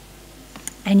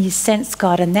 and you sense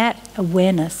God, and that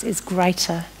awareness is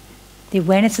greater. The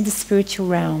awareness of the spiritual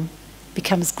realm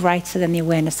becomes greater than the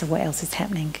awareness of what else is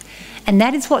happening. And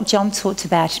that is what John talked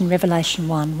about in Revelation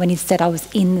 1 when he said, I was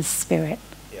in the Spirit.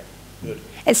 Yeah, good.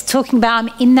 It's talking about I'm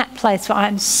in that place where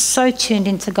I'm so tuned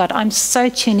into God. I'm so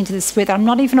tuned into the Spirit that I'm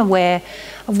not even aware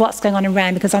of what's going on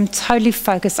around because I'm totally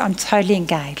focused, I'm totally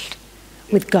engaged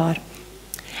with God.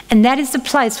 And that is the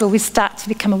place where we start to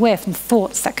become aware from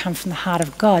thoughts that come from the heart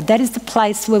of God. That is the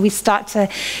place where we start to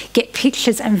get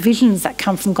pictures and visions that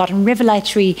come from God and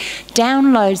revelatory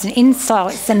downloads and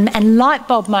insights and light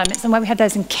bulb moments, and where we have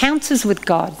those encounters with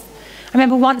God. I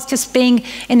remember once just being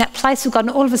in that place with God,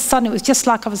 and all of a sudden it was just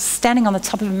like I was standing on the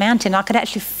top of a mountain. I could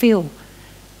actually feel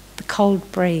the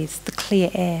cold breeze, the clear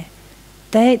air.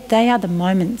 They are the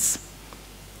moments.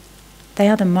 They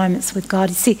are the moments with God.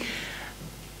 You see,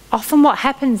 often what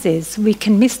happens is we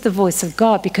can miss the voice of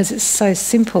God because it's so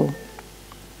simple.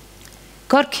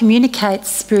 God communicates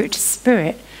spirit to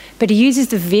spirit, but he uses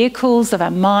the vehicles of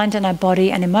our mind and our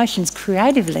body and emotions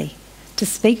creatively to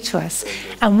speak to us.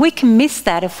 And we can miss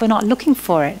that if we're not looking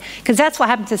for it, because that's what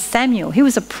happened to Samuel. He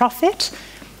was a prophet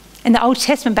in the Old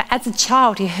Testament, but as a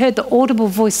child he heard the audible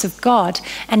voice of God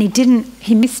and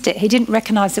he missed it. He didn't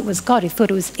recognise it was God. He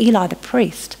thought it was Eli the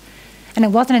priest. And it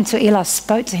wasn't until Eli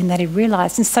spoke to him that he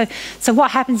realised. And so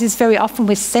what happens is very often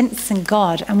we're sensing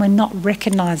God and we're not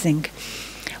recognising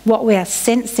what we are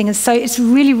sensing. And so it's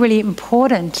really, really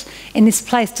important in this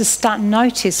place to start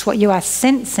notice what you are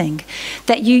sensing,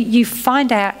 that you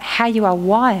find out how you are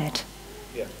wired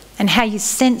and how you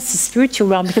sense the spiritual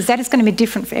realm, because that is going to be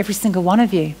different for every single one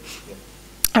of you.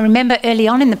 I remember early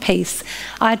on in the piece,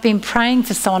 I had been praying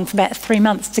for someone for about 3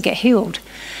 months to get healed.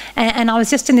 And I was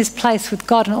just in this place with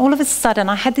God, and all of a sudden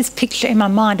I had this picture in my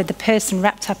mind of the person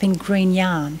wrapped up in green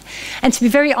yarn. And to be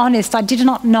very honest, I did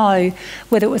not know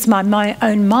whether it was my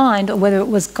own mind or whether it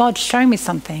was God showing me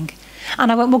something.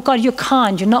 And I went, well, God, you're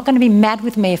kind. You're not going to be mad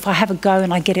with me if I have a go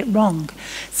and I get it wrong.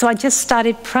 So I just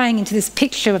started praying into this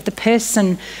picture of the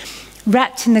person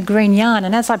wrapped in the green yarn.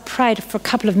 And as I prayed for a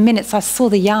couple of minutes, I saw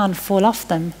the yarn fall off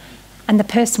them and the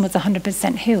person was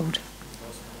 100% healed.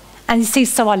 And you see,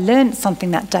 so I learned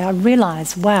something that day. I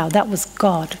realised, wow, that was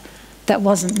God. That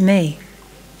wasn't me.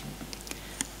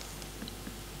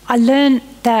 I learned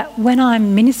that when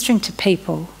I'm ministering to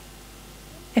people,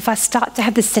 if I start to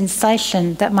have the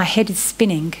sensation that my head is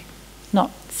spinning, not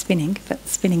spinning, but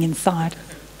spinning inside,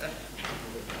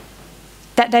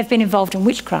 that they've been involved in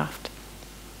witchcraft,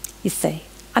 you see.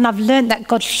 And I've learned that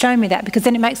God showed me that, because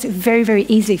then it makes it very, very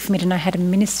easy for me to know how to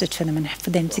minister to them and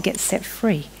for them to get set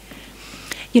free.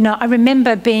 You know, I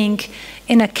remember being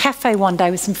in a cafe one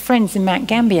day with some friends in Mount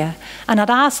Gambier, and I'd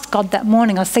asked God that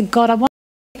morning, I said, God,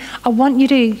 I want you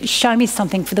to show me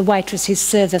something for the waitress who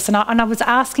serves us. And I was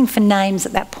asking for names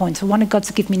at that point. I wanted God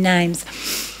to give me names.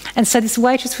 And so this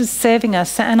waitress was serving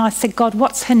us, and I said, God,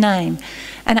 what's her name?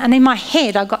 And in my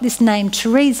head, I got this name,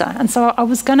 Teresa. And so I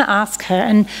was going to ask her,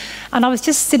 and I was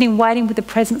just sitting waiting with the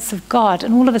presence of God,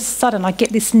 and all of a sudden I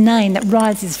get this name that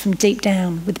rises from deep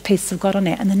down with the peace of God on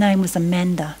it, and the name was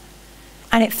Amanda.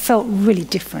 And it felt really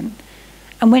different.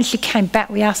 And when she came back,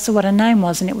 we asked her what her name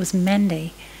was, and it was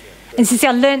Mandy. And so, see,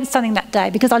 I learned something that day,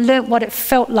 because I learned what it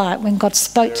felt like when God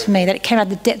spoke to me, that it came out of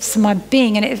the depths of my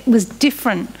being, and it was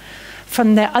different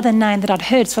from the other name that I'd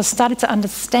heard. So I started to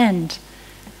understand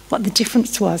what the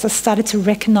difference was. I started to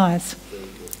recognise.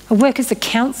 I work as a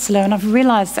counsellor, and I've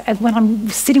realised that when I'm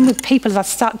sitting with people, as I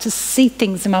start to see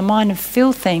things in my mind and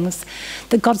feel things,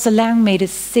 that God's allowing me to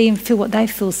see and feel what they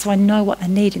feel, so I know what they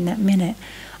need in that minute.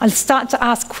 I start to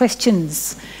ask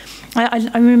questions. I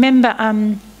remember,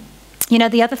 you know,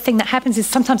 the other thing that happens is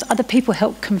sometimes other people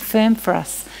help confirm for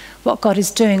us what God is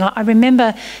doing. I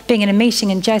remember being in a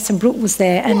meeting and Jason Brooke was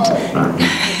there, and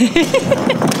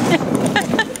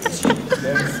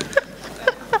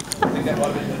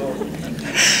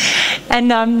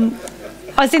and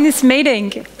I was in this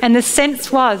meeting, and the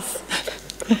sense was,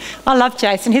 I love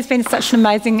Jason. He's been such an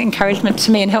amazing encouragement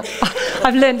to me and help.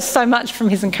 I've learned so much from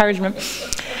his encouragement.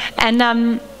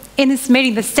 And in this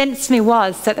meeting, the sense to me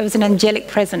was that there was an angelic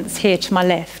presence here to my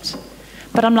left.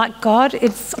 But I'm like, God,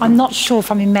 I'm not sure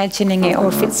if I'm imagining it or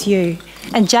if it's you.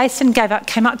 And Jason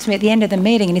came up to me at the end of the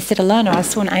meeting, and he said, Ilona, I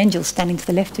saw an angel standing to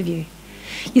the left of you.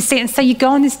 You see, and so you go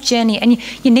on this journey and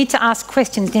you need to ask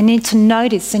questions, you need to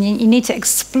notice, and you need to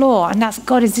explore and ask,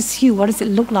 God, is this you? What does it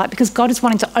look like? Because God is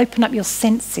wanting to open up your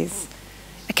senses,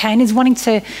 okay? And He's wanting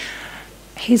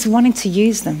to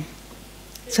use them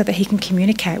so that He can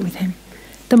communicate with Him.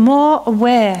 The more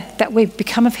aware that we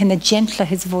become of Him, the gentler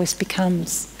His voice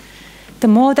becomes. The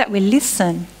more that we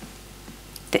listen,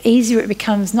 the easier it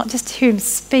becomes not just to hear Him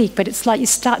speak, but it's like you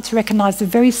start to recognise the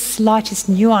very slightest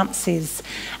nuances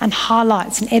and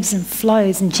highlights and ebbs and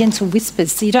flows and gentle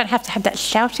whispers. So you don't have to have that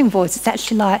shouting voice. It's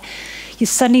actually like you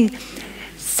suddenly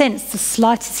sense the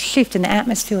slightest shift in the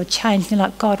atmosphere or change. And you're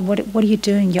like, God, what are you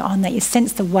doing? You're on that. You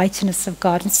sense the weightiness of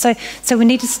God. And so we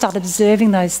need to start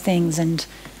observing those things and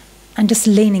just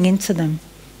leaning into them.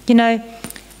 You know,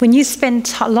 when you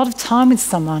spend a lot of time with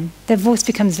someone, their voice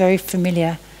becomes very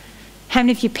familiar. How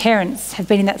many of your parents have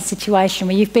been in that situation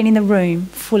where you've been in the room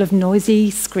full of noisy,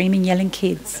 screaming, yelling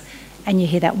kids and you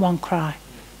hear that one cry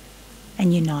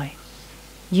and you know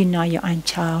your own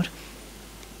child?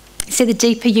 See, the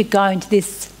deeper you go into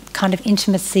this kind of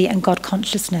intimacy and God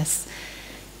consciousness,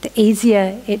 the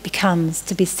easier it becomes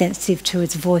to be sensitive to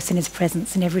His voice and His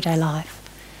presence in everyday life.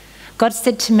 God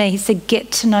said to me, He said,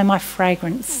 get to know my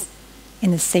fragrance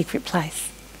in the secret place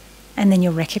and then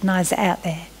you'll recognise it out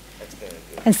there.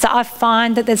 And so I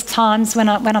find that there's times when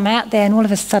I'm out there and all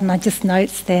of a sudden I just know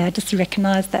it's there. I just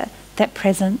recognise that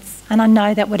presence. And I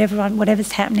know that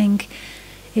whatever's happening,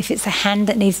 if it's a hand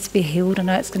that needs to be healed, I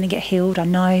know it's going to get healed. I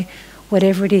know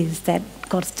whatever it is that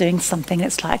God's doing something.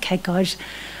 It's like, okay, God,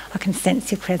 I can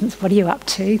sense your presence. What are you up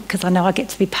to? Because I know I get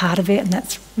to be part of it and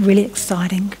that's really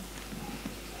exciting.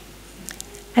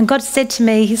 And God said to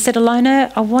me, He said,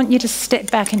 Ilona, I want you to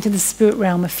step back into the spirit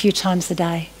realm a few times a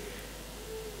day.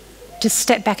 Just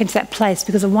step back into that place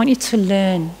because I want you to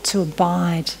learn to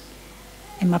abide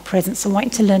in my presence. I want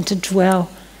you to learn to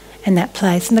dwell in that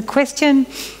place. And the question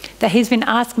that He's been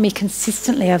asking me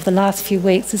consistently over the last few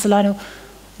weeks is, Ilona,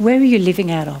 where are you living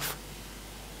out of?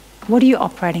 What are you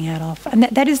operating out of? And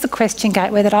that is the question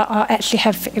gateway that I actually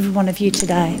have for every one of you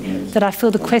today, that I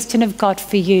feel the question of God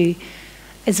for you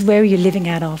is, where are you living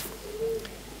out of?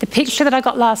 The picture that I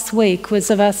got last week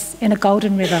was of us in a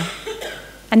golden river.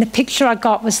 And the picture I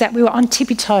got was that we were on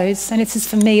tippy toes, and this is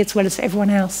for me as well as for everyone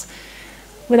else,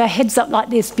 with our heads up like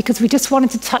this because we just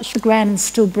wanted to touch the ground and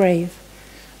still breathe.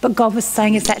 But God was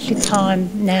saying it's actually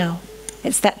time now.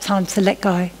 It's that time to let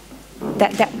go.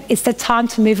 It's the time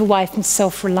to move away from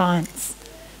self-reliance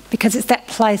because it's that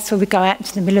place where we go out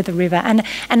into the middle of the river. And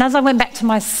as I went back to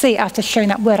my seat after sharing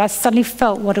that word, I suddenly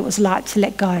felt what it was like to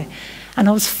let go. And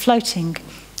I was floating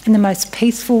in the most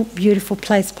peaceful, beautiful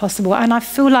place possible. And I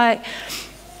feel like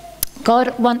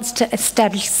God wants to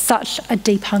establish such a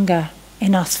deep hunger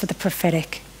in us for the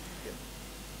prophetic.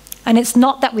 And it's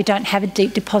not that we don't have a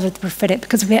deep deposit of the prophetic,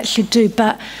 because we actually do,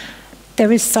 but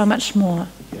there is so much more.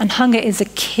 And hunger is a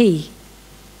key.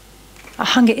 A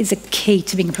hunger is a key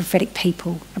to being a prophetic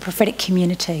people, a prophetic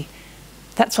community.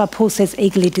 That's why Paul says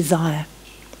eagerly desire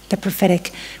the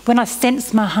prophetic. When I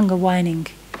sense my hunger waning,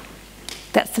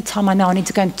 that's the time I know I need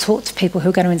to go and talk to people who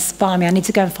are going to inspire me. I need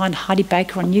to go and find Heidi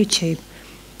Baker on YouTube,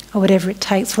 or whatever it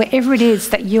takes. Wherever it is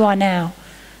that you are now,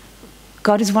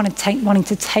 God is wanting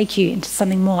to take you into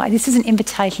something more. And this is an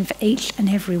invitation for each and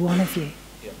every one of you.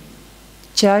 Yep.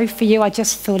 Joe, for you, I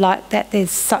just feel like that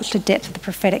there's such a depth of the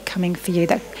prophetic coming for you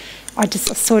that I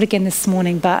saw it again this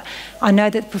morning, but I know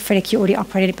that the prophetic you already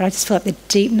operated, but I just feel like the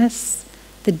deepness,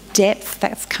 the depth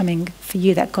that's coming for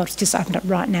you that God's just opened up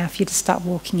right now for you to start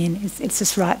walking in. It's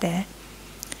just right there.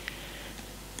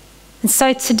 And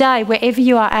so today, wherever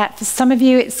you are at, for some of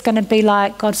you, it's going to be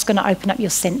like God's going to open up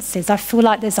your senses. I feel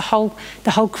like there's the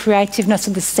whole creativeness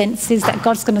of the senses, that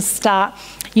God's going to start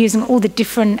using all the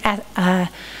different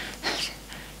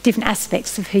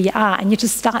aspects of who you are, and you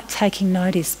just start taking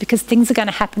notice because things are going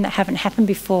to happen that haven't happened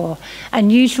before.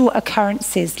 Unusual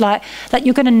occurrences, like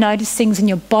you're going to notice things in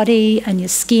your body and your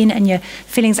skin and your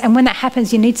feelings. And when that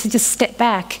happens, you need to just step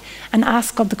back and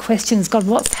ask God the questions. God,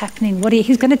 what's happening?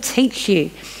 He's going to teach you.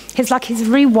 He's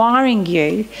rewiring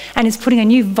you and he's putting a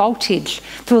new voltage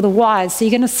through all the wires. So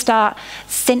you're going to start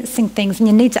sensing things, and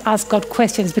you need to ask God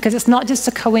questions because it's not just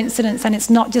a coincidence and it's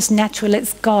not just natural,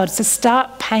 it's God. So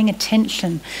start paying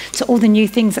attention to all the new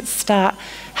things that start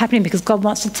happening because God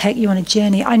wants to take you on a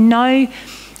journey. I know,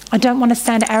 I don't want to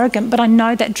sound arrogant, but I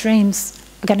know that dreams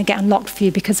are going to get unlocked for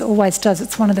you because it always does.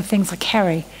 It's one of the things I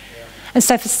carry. And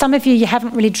so for some of you, you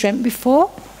haven't really dreamt before,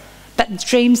 but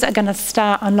dreams are going to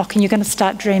start unlocking. You're going to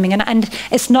start dreaming, and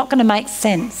it's not going to make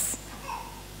sense.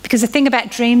 Because the thing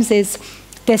about dreams is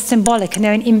They're symbolic,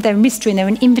 and they're mystery, and they're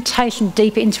an invitation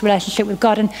deeper into relationship with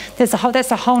God. And that's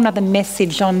a whole other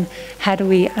message on how do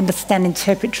we understand,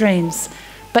 interpret dreams.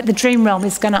 But the dream realm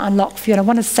is going to unlock for you. And I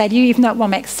want to say to you, even though it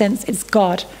won't make sense, it's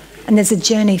God. And there's a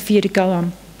journey for you to go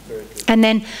on. And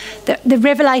then the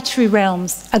revelatory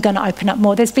realms are going to open up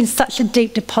more. There's been such a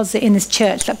deep deposit in this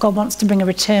church that God wants to bring a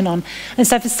return on. And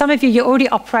so for some of you, you're already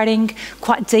operating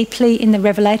quite deeply in the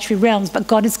revelatory realms, but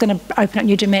God is going to open up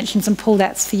new dimensions and pull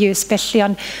that for you, especially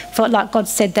on, felt like God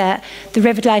said that, the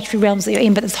revelatory realms that you're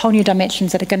in, but there's whole new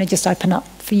dimensions that are going to just open up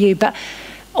for you. But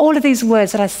all of these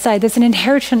words that I say, there's an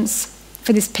inheritance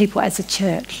for this people as a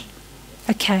church,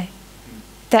 okay?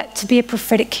 That to be a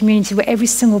prophetic community where every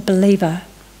single believer,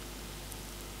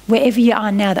 wherever you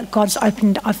are now, that God has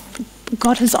opened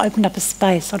up a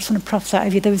space. I just want to prophesy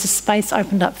over you. There was a space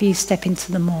opened up for you to step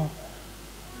into the more,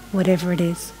 whatever it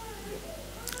is.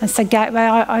 And so,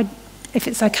 Gateway, if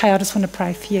it's okay, I just want to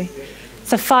pray for you.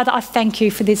 So, Father, I thank you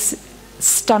for this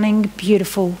stunning,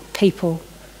 beautiful people,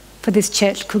 for this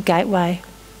church called Gateway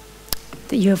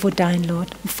that you have ordained,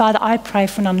 Lord. And Father, I pray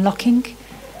for an unlocking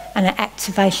and an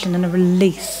activation and a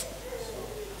release,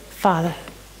 Father.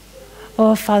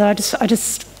 Oh, Father, I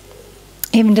just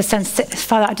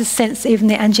sense even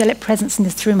the angelic presence in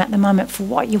this room at the moment for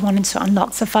what you wanted to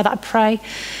unlock. So, Father, I pray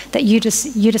that you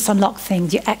just unlock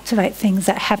things, you activate things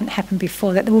that haven't happened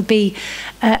before, that there will be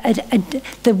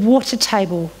the water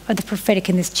table of the prophetic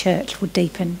in this church will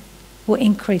deepen, will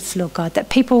increase, Lord God. That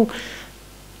people,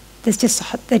 they're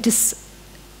just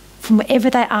from wherever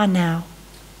they are now,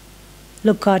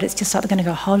 Lord God, it's just like they're going to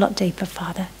go a whole lot deeper,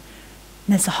 Father.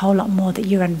 And there's a whole lot more that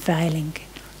you're unveiling.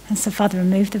 And so, Father,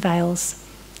 remove the veils.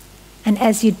 And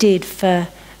as you did for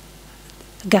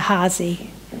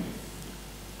Gehazi,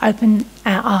 open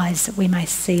our eyes that we may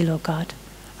see, Lord God.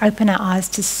 Open our eyes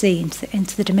to see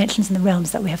into the dimensions and the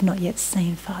realms that we have not yet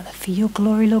seen, Father, for your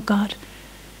glory, Lord God,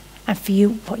 and for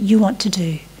you, what you want to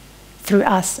do through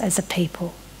us as a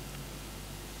people.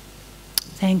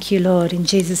 Thank you, Lord, in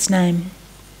Jesus' name.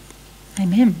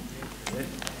 Amen.